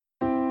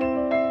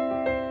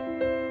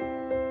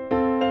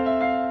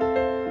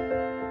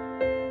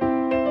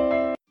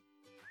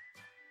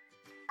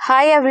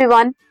Hi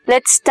everyone,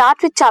 let's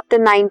start with chapter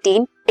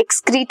 19,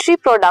 excretory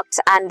products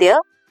and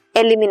their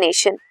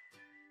elimination.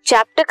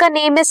 Chapter का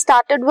name is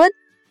started with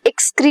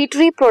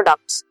excretory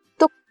products.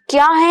 तो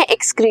क्या है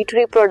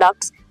excretory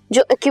products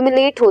जो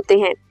accumulate होते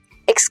हैं?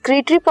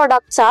 Excretory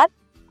products are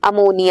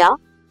ammonia,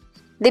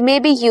 they may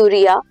be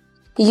urea,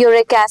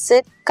 uric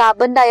acid,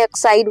 carbon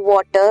dioxide,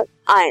 water,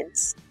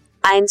 ions.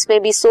 Ions में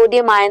भी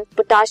sodium ions,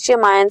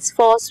 potassium ions,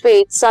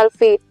 phosphate,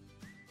 sulfate.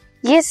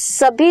 ये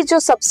सभी जो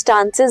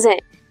substances हैं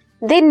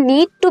they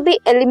need to be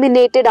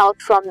eliminated out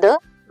from the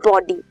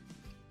body.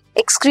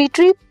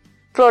 Excretory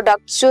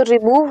products जो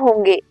remove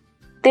होंगे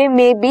they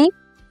may be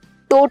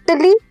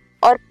totally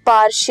or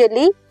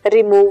partially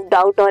removed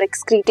out or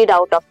excreted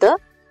out of the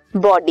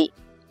body.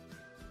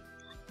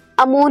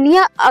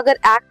 Ammonia अगर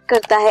act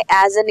करता है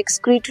as an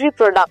excretory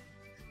product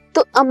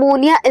तो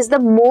ammonia is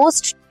the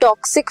most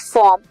toxic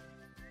form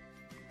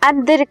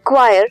and they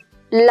require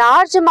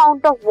large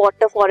amount of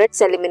water for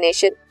its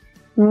elimination.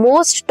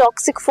 Most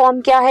toxic form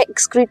क्या है?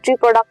 Excretory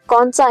product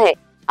कौन सा है?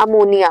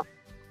 Ammonia.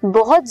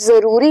 बहुत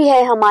जरूरी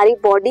है हमारी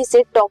बॉडी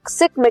से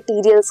टॉक्सिक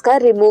मटेरियल्स का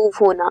रिमूव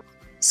होना,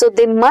 सो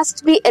they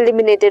must be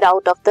eliminated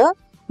out of the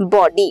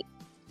body.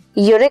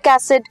 Uric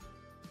acid,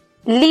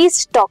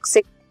 least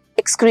toxic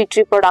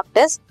excretory product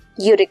is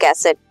uric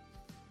acid.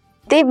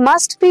 They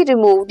must be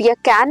removed या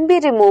can be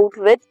removed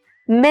with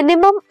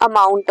minimum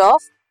amount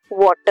of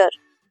water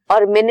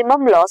और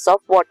minimum loss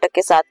of water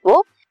के साथ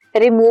वो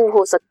remove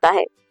हो सकता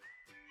है.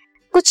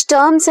 कुछ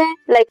terms हैं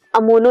like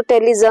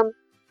अमोनोटेलिज्म.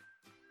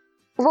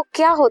 वो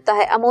क्या होता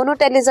है?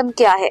 अमोनोटेलिज्म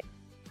क्या है?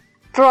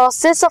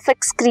 Process of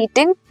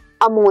excreting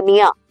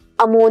ammonia.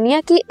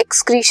 Ammonia की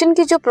excretion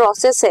की जो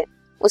process है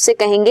उसे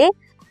कहेंगे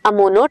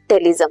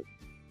अमोनोटेलिज्म.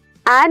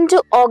 एंड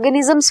जो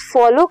ऑर्गेनिजम्स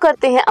फॉलो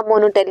करते हैं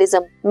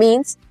अमोनोटेलिज्म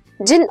मींस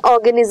जिन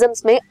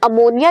ऑर्गेनिजम्स में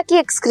अमोनिया की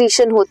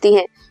एक्सक्रीशन होती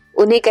है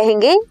उन्हें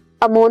कहेंगे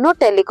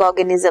ammonotelic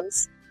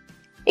organisms.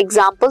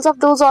 Examples of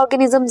those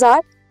organisms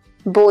are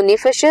bony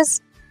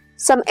fishes,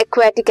 some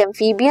aquatic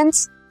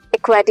amphibians,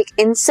 aquatic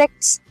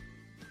insects.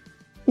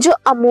 जो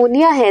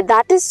अमोनिया है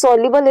that is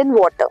soluble in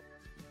water.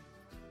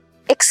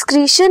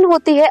 Excretion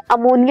होती है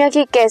अमोनिया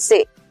की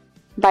कैसे?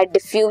 Bye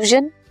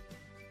diffusion,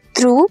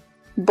 through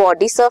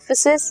body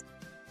surfaces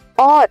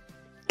or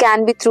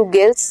can be through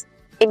gills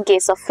in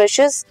case of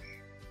fishes.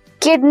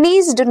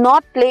 Kidneys do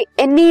not play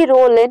any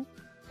role in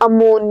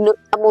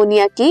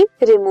ammonia की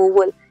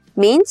removal.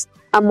 Means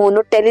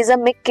ammonotelism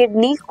में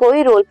kidney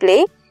कोई role play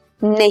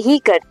नहीं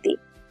करती.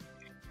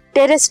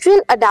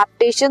 Terrestrial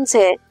adaptations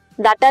है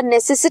that are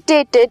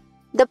necessitated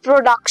the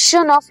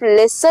production of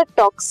lesser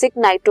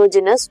toxic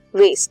nitrogenous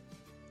waste.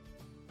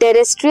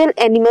 Terrestrial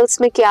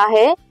animals में क्या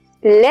है?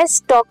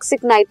 Less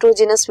toxic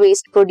nitrogenous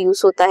waste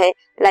produce होता है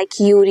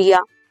like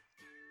यूरिया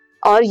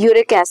और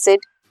यूरिक एसिड.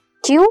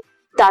 क्यों?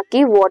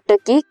 ताकि वाटर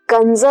की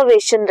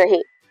कंजर्वेशन रहे,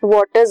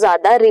 वाटर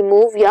ज्यादा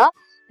रिमूव या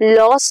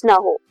लॉस ना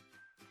हो.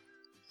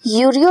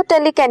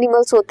 यूरियोटेलिक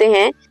एनिमल्स होते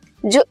हैं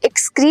जो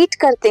एक्सक्रीट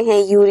करते हैं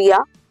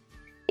urea.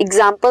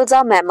 Examples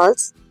are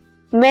mammals,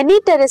 many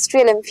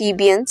terrestrial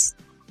amphibians,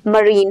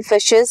 marine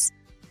fishes.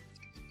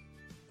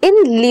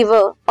 In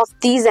liver of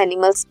these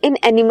animals, in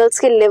animals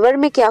के लिवर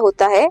में क्या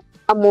होता है?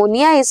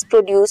 Ammonia is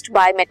produced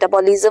by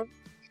metabolism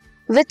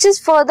which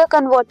is further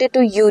converted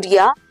to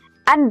urea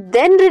and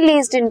then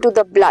released into the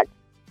blood.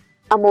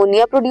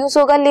 Ammonia produce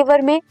होगा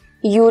liver में,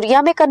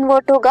 urea में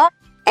convert होगा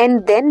and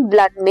then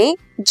blood में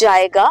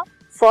जाएगा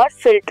for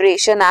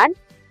filtration and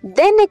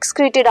then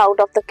excreted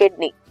out of the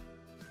kidney.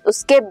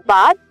 उसके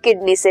बाद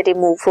kidney से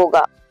remove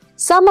होगा.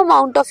 सम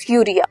अमाउंट ऑफ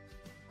यूरिया,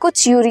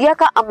 कुछ यूरिया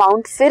का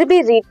अमाउंट फिर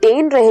भी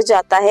रिटेन रह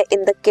जाता है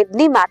इन द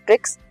किडनी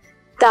मैट्रिक्स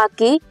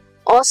ताकि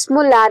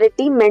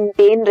ऑस्मोलैरिटी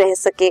मेंटेन रह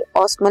सके,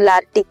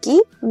 ऑस्मोलैरिटी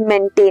की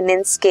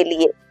मेंटेनेंस के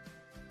लिए.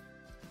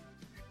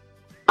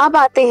 अब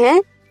आते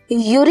हैं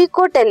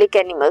यूरिकोटेलिक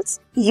एनिमल्स.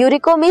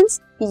 यूरिको मींस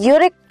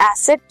यूरिक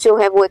एसिड जो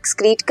है वो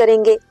एक्सक्रीट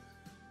करेंगे.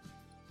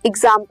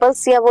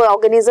 एग्जांपल्स या वो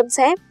ऑर्गेनिजम्स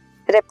हैं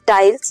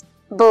रेप्टाइल्स,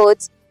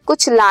 बर्ड्स,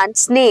 कुछ लैंड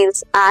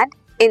स्नेल्स एंड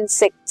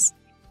इंसेक्ट्स.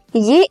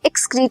 ये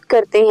एक्सक्रीट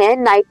करते हैं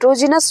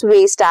nitrogenous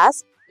waste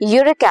as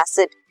uric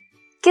acid.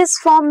 किस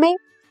फॉर्म में?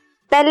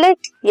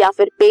 पेलेट या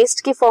फिर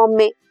पेस्ट की फॉर्म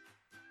में.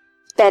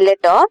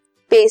 पेलेट और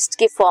पेस्ट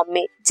की फॉर्म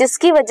में,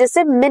 जिसकी वजह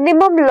से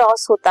मिनिमम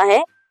लॉस होता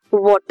है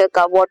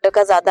वाटर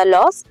का ज्यादा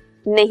लॉस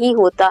नहीं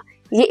होता.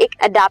 ये एक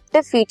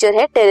अडेप्टिव फीचर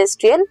है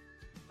टेरेस्ट्रियल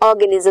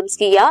ऑर्गेनिजम्स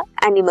की या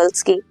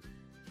एनिमल्स की.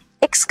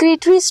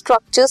 एक्सक्रीटरी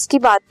स्ट्रक्चर्स की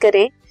बात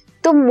करें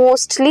तो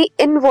मोस्टली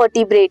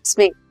इनवर्टिब्रेट्स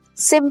में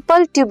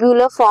सिंपल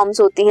ट्यूबुलर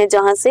फॉर्म्स होती हैं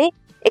जहां से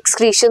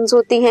एक्सक्रीशंस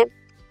होती हैं.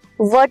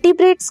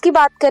 वर्टिब्रेट्स की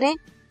बात करें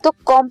तो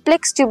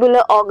कॉम्प्लेक्स ट्यूबुलर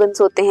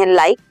ऑर्गन्स होते हैं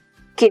लाइक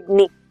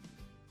किडनी.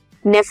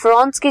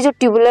 नेफ्रॉन्स की जो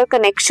ट्यूबुलर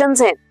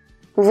कनेक्शंस हैं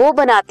वो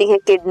बनाती हैं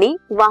किडनी,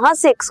 वहां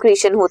से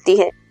एक्सक्रीशन होती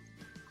है.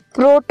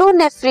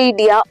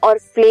 प्रोटोनेफ्रिडिया और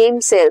फ्लेम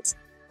सेल्स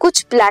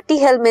कुछ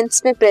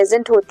प्लैटीहेल्मिंथ्स में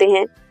प्रेजेंट होते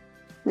हैं.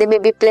 They may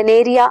be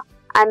planaria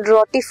and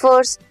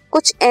rotifers,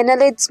 कुछ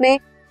एनालिड्स में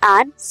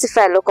एंड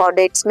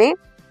सिफेलोकॉर्डेट्स में.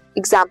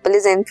 Example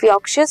is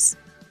amphioxus.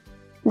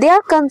 They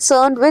are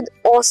concerned with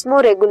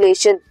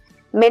osmoregulation.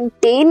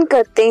 Maintain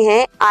करते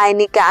हैं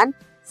आयनिक एंड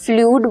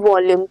फ्लूइड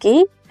वॉल्यूम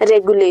की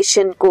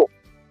रेगुलेशन को।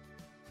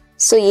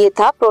 सो ये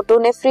था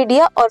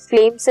प्रोटोनेफ्रिडिया और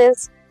flame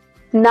cells.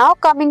 Now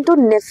coming to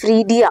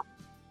nephridia.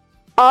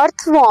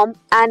 Earthworm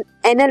and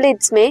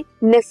annelids में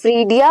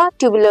नेफ्रीडिया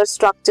ट्यूबुलर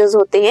स्ट्रक्चर्स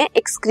होते हैं,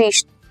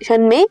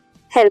 एक्सक्रीशन में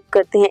हेल्प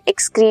करते हैं।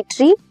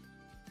 एक्सक्रीटरी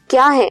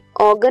क्या है?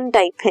 ऑर्गन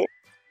टाइप है।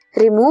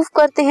 रिमूव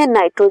करते हैं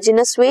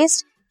नाइट्रोजनस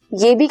वेस्ट,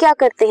 ये भी क्या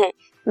करते हैं?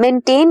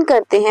 मेंटेन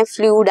करते हैं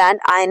फ्लूइड एंड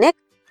आयनिक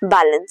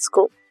बैलेंस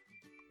को।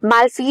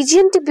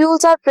 Malpighian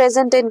tubules are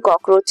present in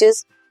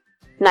cockroaches,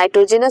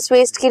 nitrogenous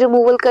waste की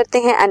रिमूवल करते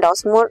हैं एंड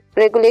ऑस्मो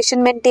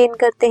रेगुलेशन मेंटेन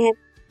करते हैं।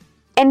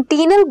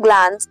 एंटीनल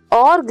ग्लैंड्स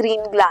और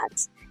ग्रीन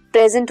ग्लैंड्स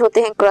प्रेजेंट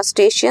होते हैं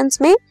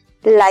क्रस्टेशियंस में,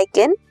 लाइक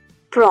इन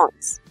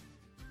प्रॉन्स।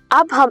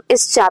 अब हम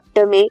इस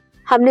चैप्टर में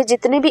हमने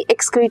जितने भी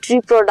एक्सक्रीटरी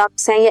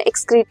प्रोडक्ट्स हैं या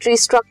एक्सक्रीटरी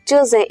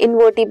स्ट्रक्चर्स हैं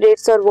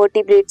इनवर्टिब्रेट्स और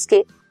वर्टिब्रेट्स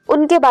के,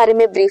 उनके बारे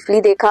में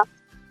ब्रीफली देखा।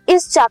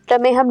 इस चैप्टर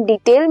में हम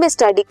डिटेल में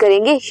स्टडी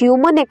करेंगे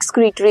ह्यूमन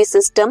एक्सक्रीटरी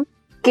सिस्टम,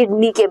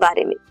 किडनी के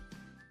बारे में।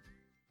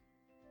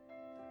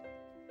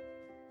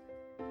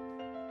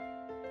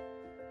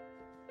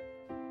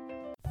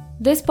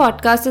 This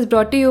podcast is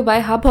brought to you by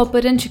hub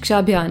hopper and Shiksha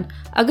अभियान।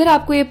 अगर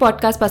आपको ये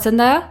पॉडकास्ट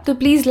पसंद आया तो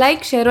प्लीज़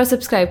लाइक, शेयर और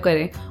सब्सक्राइब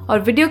करें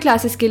और वीडियो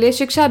क्लासेस के लिए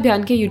शिक्षा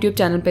अभियान के यूट्यूब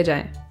चैनल पर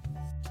जाएं।